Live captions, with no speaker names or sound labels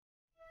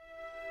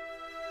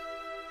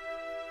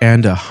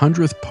and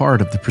 100th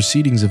part of the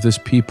proceedings of this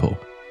people,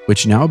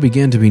 which now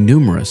begin to be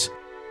numerous,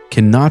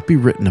 cannot be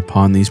written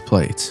upon these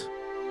plates.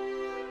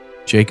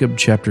 Jacob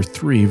chapter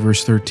 3,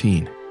 verse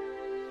 13.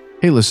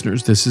 Hey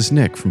listeners, this is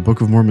Nick from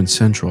Book of Mormon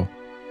Central,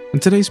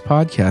 and today's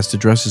podcast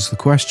addresses the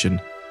question,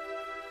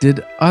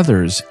 did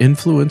others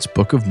influence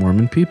Book of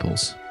Mormon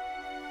peoples?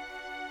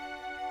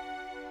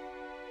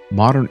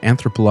 Modern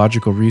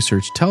anthropological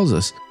research tells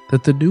us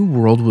that the New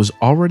World was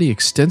already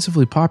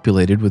extensively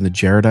populated when the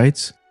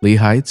Jaredites,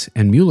 Lehites,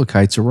 and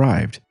Mulekites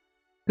arrived.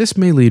 This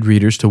may lead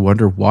readers to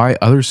wonder why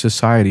other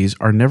societies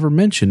are never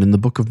mentioned in the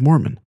Book of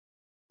Mormon.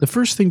 The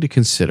first thing to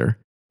consider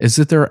is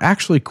that there are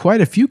actually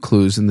quite a few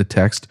clues in the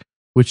text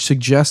which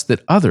suggest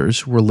that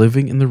others were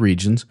living in the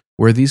regions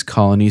where these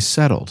colonies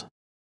settled.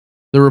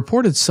 The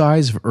reported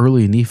size of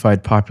early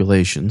Nephite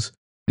populations,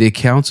 the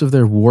accounts of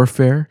their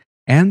warfare,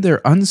 and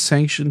their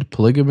unsanctioned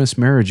polygamous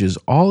marriages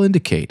all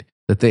indicate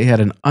that they had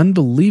an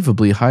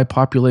unbelievably high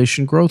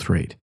population growth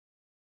rate.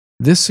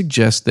 This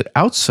suggests that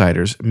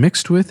outsiders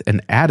mixed with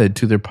and added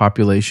to their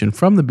population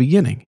from the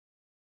beginning.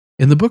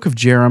 In the book of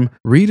Jerem,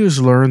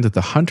 readers learn that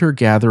the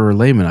hunter-gatherer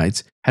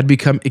Lamanites had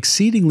become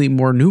exceedingly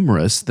more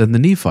numerous than the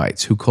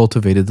Nephites who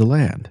cultivated the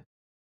land.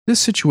 This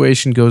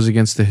situation goes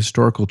against the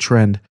historical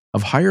trend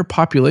of higher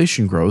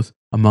population growth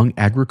among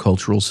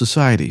agricultural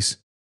societies.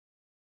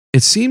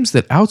 It seems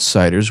that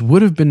outsiders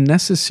would have been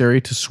necessary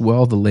to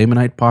swell the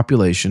Lamanite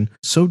population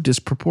so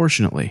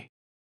disproportionately.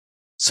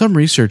 Some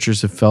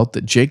researchers have felt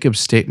that Jacob's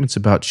statements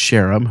about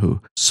Sherem,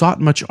 who sought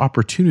much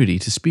opportunity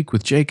to speak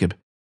with Jacob,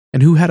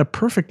 and who had a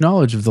perfect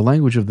knowledge of the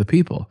language of the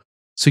people,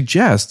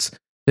 suggests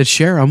that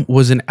Sherem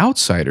was an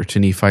outsider to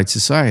Nephite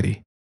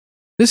society.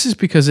 This is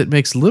because it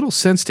makes little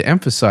sense to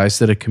emphasize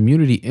that a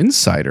community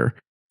insider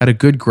had a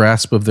good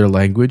grasp of their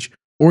language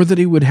or that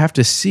he would have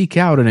to seek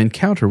out an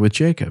encounter with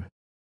Jacob.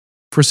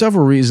 For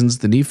several reasons,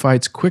 the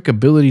Nephites' quick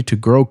ability to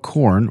grow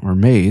corn or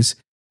maize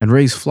and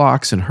raise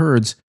flocks and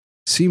herds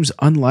seems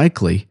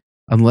unlikely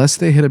unless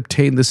they had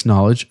obtained this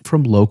knowledge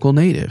from local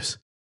natives.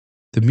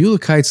 The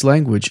Mulekites'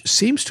 language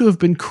seems to have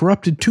been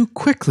corrupted too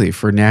quickly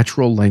for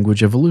natural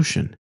language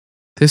evolution.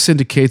 This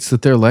indicates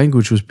that their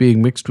language was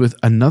being mixed with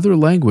another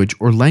language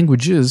or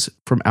languages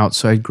from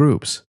outside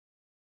groups.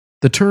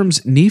 The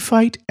terms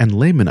Nephite and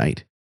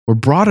Lamanite were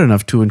broad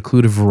enough to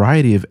include a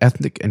variety of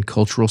ethnic and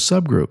cultural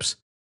subgroups.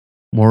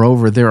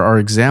 Moreover, there are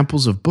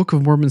examples of Book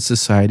of Mormon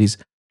societies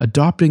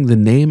adopting the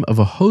name of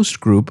a host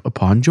group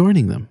upon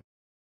joining them.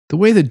 The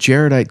way that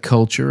Jaredite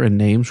culture and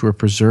names were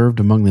preserved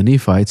among the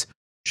Nephites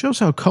shows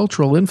how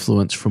cultural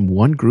influence from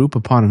one group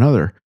upon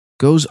another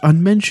goes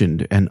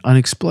unmentioned and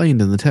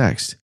unexplained in the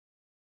text.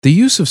 The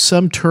use of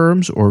some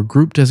terms or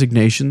group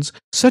designations,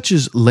 such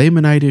as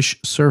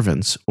Lamanitish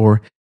servants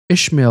or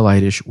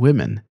Ishmaelitish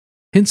women,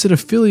 hints at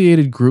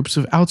affiliated groups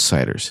of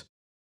outsiders.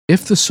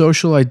 If the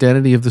social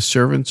identity of the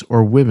servants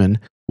or women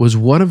was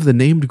one of the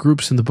named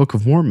groups in the Book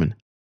of Mormon,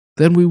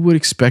 then we would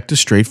expect a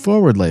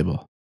straightforward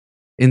label.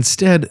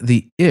 Instead,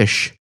 the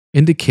Ish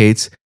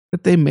indicates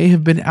that they may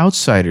have been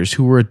outsiders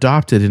who were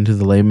adopted into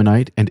the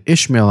Lamanite and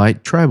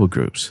Ishmaelite tribal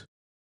groups.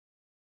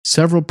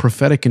 Several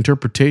prophetic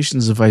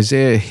interpretations of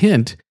Isaiah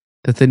hint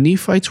that the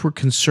Nephites were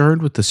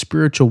concerned with the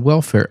spiritual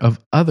welfare of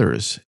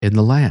others in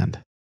the land.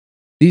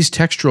 These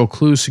textual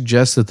clues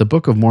suggest that the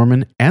Book of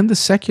Mormon and the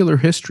secular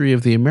history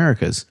of the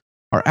Americas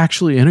are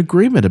actually in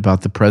agreement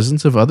about the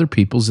presence of other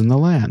peoples in the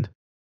land.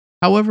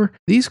 However,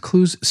 these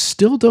clues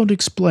still don't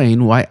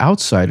explain why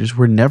outsiders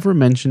were never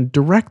mentioned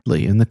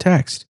directly in the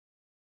text.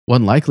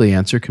 One likely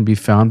answer can be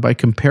found by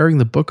comparing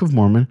the Book of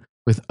Mormon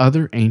with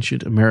other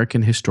ancient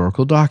American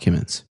historical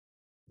documents.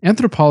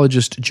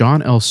 Anthropologist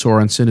John L.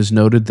 Sorensen has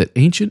noted that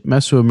ancient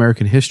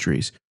Mesoamerican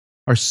histories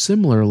are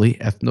similarly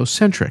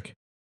ethnocentric,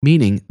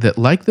 meaning that,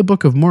 like the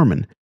Book of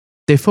Mormon,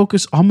 they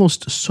focus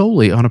almost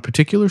solely on a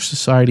particular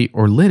society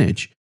or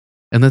lineage,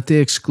 and that they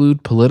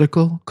exclude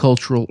political,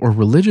 cultural, or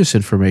religious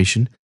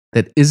information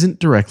that isn't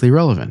directly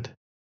relevant.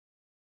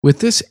 With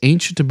this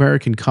ancient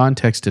American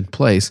context in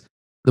place,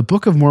 the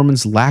Book of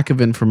Mormon's lack of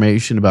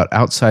information about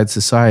outside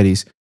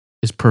societies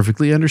is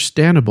perfectly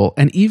understandable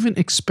and even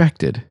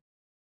expected.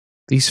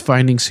 These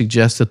findings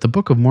suggest that the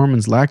Book of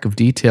Mormon's lack of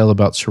detail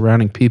about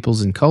surrounding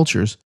peoples and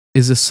cultures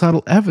is a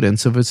subtle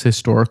evidence of its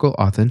historical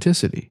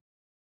authenticity.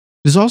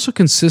 It is also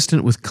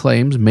consistent with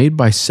claims made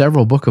by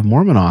several Book of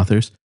Mormon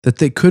authors that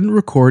they couldn't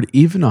record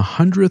even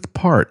 100th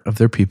part of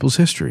their people's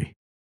history.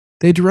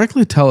 They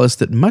directly tell us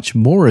that much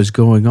more is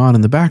going on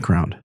in the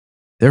background.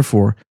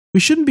 Therefore, we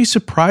shouldn't be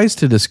surprised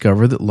to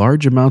discover that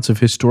large amounts of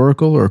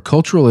historical or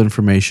cultural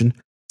information,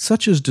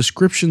 such as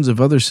descriptions of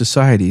other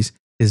societies,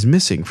 is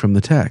missing from the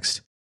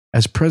text.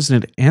 As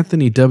President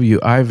Anthony W.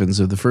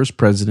 Ivins of the First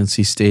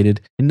Presidency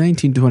stated in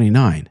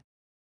 1929,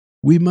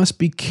 "We must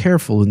be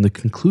careful in the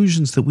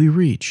conclusions that we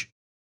reach.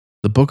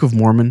 The Book of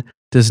Mormon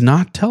does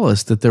not tell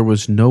us that there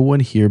was no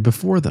one here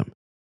before them.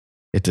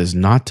 It does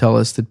not tell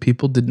us that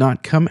people did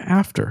not come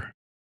after."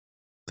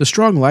 The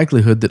strong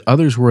likelihood that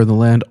others were in the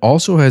land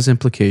also has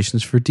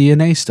implications for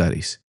DNA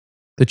studies.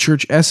 The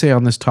church essay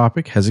on this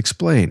topic has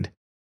explained,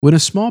 when a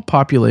small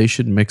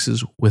population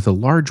mixes with a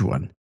large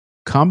one,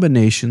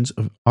 combinations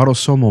of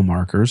autosomal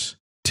markers,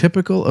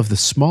 typical of the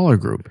smaller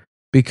group,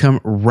 become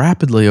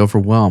rapidly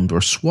overwhelmed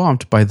or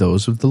swamped by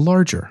those of the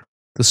larger.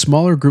 The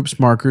smaller group's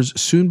markers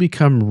soon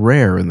become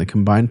rare in the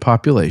combined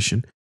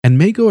population and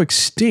may go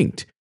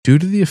extinct due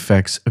to the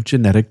effects of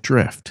genetic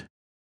drift.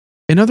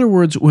 In other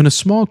words, when a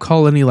small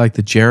colony like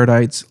the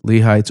Jaredites,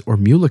 Lehites, or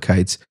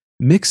Mulekites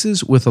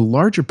mixes with a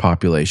larger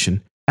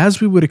population, as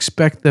we would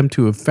expect them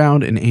to have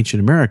found in ancient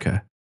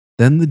America,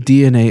 then the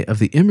DNA of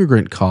the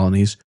immigrant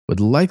colonies would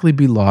likely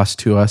be lost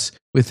to us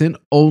within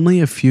only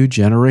a few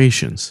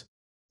generations.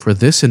 For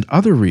this and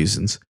other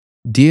reasons,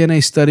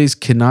 DNA studies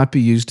cannot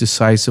be used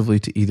decisively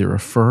to either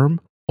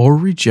affirm or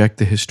reject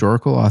the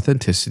historical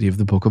authenticity of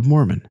the Book of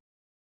Mormon.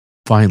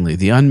 Finally,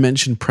 the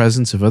unmentioned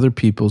presence of other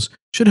peoples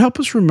should help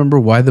us remember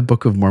why the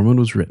Book of Mormon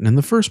was written in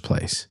the first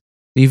place.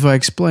 Nephi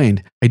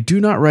explained, "I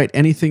do not write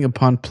anything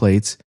upon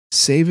plates,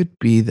 save it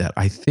be that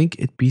I think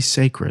it be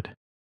sacred."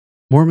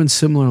 Mormon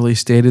similarly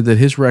stated that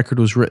his record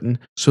was written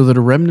so that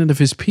a remnant of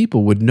his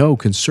people would know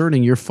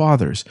concerning your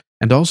fathers,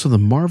 and also the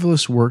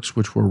marvelous works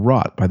which were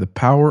wrought by the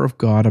power of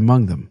God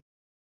among them.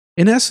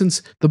 In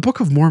essence, the Book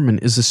of Mormon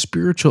is a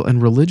spiritual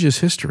and religious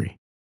history.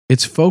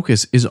 Its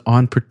focus is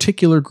on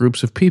particular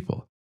groups of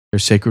people, their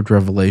sacred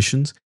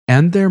revelations,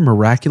 and their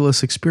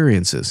miraculous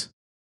experiences.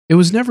 It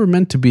was never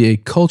meant to be a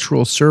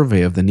cultural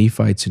survey of the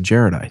Nephites and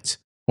Jaredites,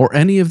 or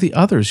any of the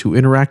others who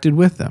interacted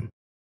with them.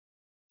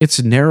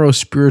 Its narrow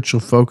spiritual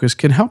focus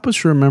can help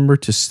us remember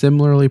to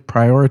similarly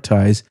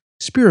prioritize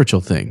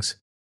spiritual things,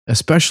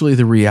 especially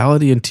the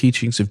reality and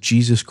teachings of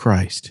Jesus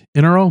Christ,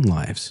 in our own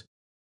lives.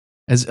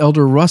 As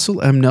Elder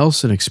Russell M.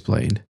 Nelson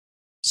explained,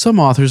 some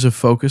authors have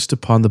focused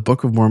upon the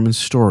Book of Mormon's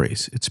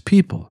stories, its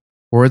people,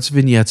 or its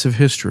vignettes of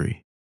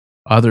history.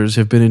 Others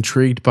have been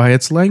intrigued by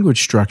its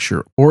language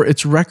structure or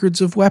its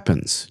records of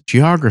weapons,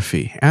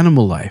 geography,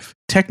 animal life,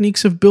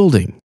 techniques of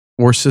building,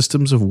 or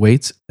systems of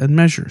weights and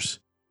measures.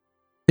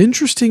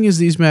 Interesting as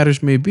these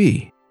matters may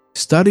be,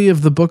 study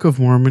of the Book of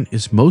Mormon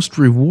is most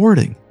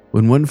rewarding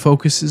when one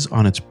focuses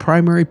on its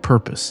primary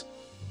purpose,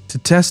 to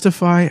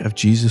testify of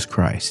Jesus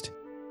Christ.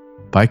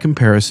 By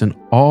comparison,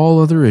 all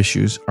other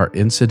issues are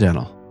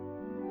incidental.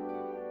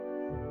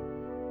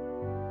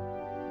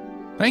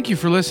 Thank you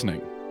for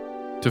listening.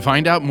 To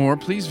find out more,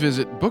 please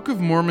visit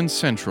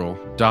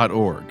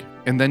bookofmormoncentral.org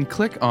and then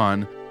click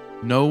on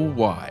Know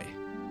Why.